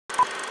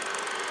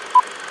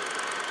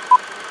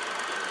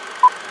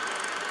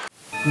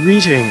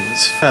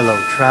Greetings,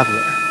 fellow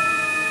traveler.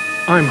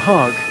 I'm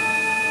Hog.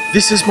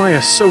 This is my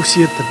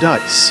associate, the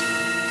Dice,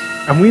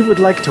 and we would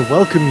like to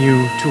welcome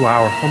you to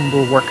our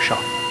humble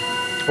workshop,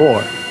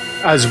 or,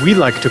 as we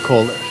like to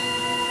call it,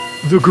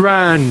 the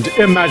Grand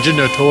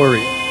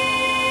Imaginatorium.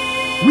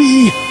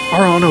 We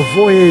are on a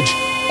voyage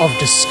of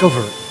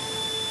discovery.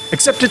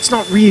 Except it's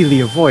not really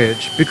a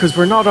voyage, because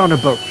we're not on a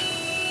boat.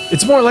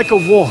 It's more like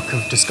a walk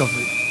of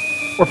discovery,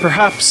 or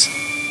perhaps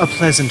a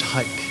pleasant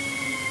hike.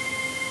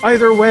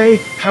 Either way,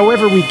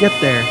 however we get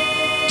there,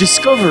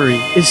 discovery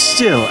is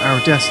still our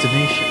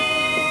destination.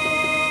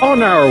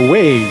 On our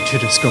way to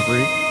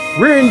discovery,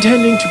 we're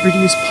intending to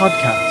produce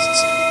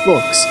podcasts,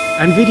 books,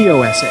 and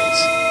video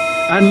essays.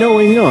 And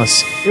knowing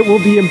us, it will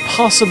be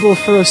impossible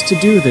for us to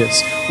do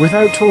this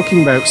without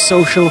talking about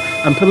social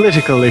and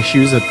political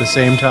issues at the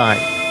same time.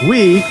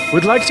 We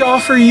would like to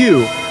offer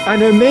you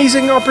an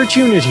amazing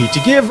opportunity to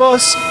give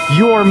us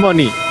your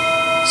money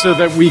so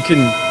that we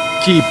can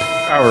keep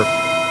our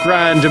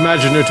Grand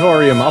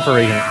Imaginatorium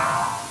operating.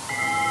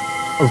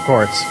 Of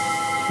course,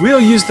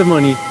 we'll use the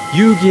money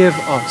you give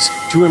us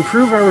to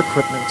improve our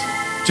equipment,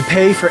 to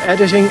pay for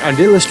editing and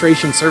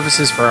illustration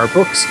services for our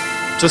books,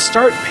 to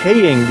start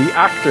paying the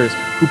actors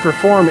who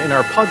perform in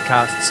our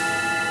podcasts,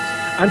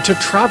 and to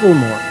travel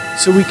more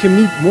so we can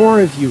meet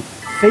more of you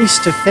face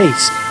to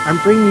face and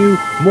bring you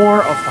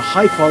more of the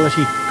high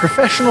quality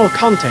professional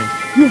content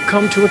you've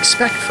come to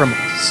expect from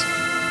us.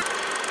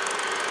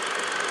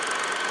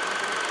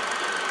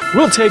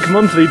 We'll take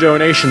monthly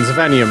donations of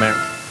any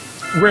amount.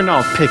 We're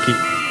not picky.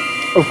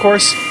 Of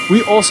course,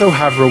 we also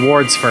have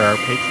rewards for our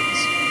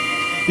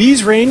patrons.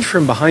 These range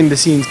from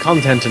behind-the-scenes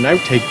content and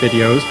outtake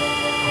videos,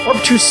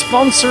 up to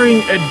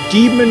sponsoring a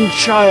demon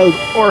child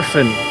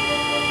orphan,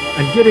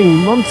 and getting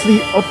monthly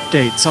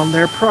updates on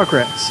their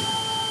progress,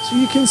 so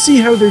you can see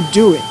how they're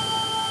doing.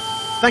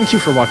 Thank you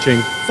for watching,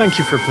 thank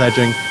you for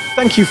pledging,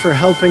 thank you for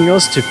helping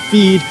us to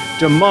feed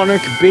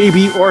demonic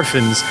baby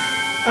orphans,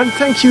 and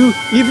thank you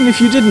even if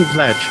you didn't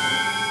pledge,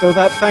 though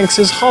that thanks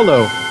is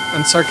hollow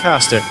and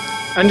sarcastic.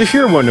 And if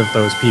you're one of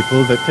those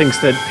people that thinks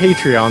that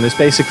Patreon is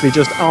basically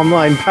just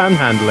online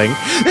panhandling,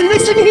 then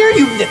listen here,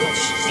 you little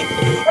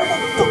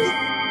shit.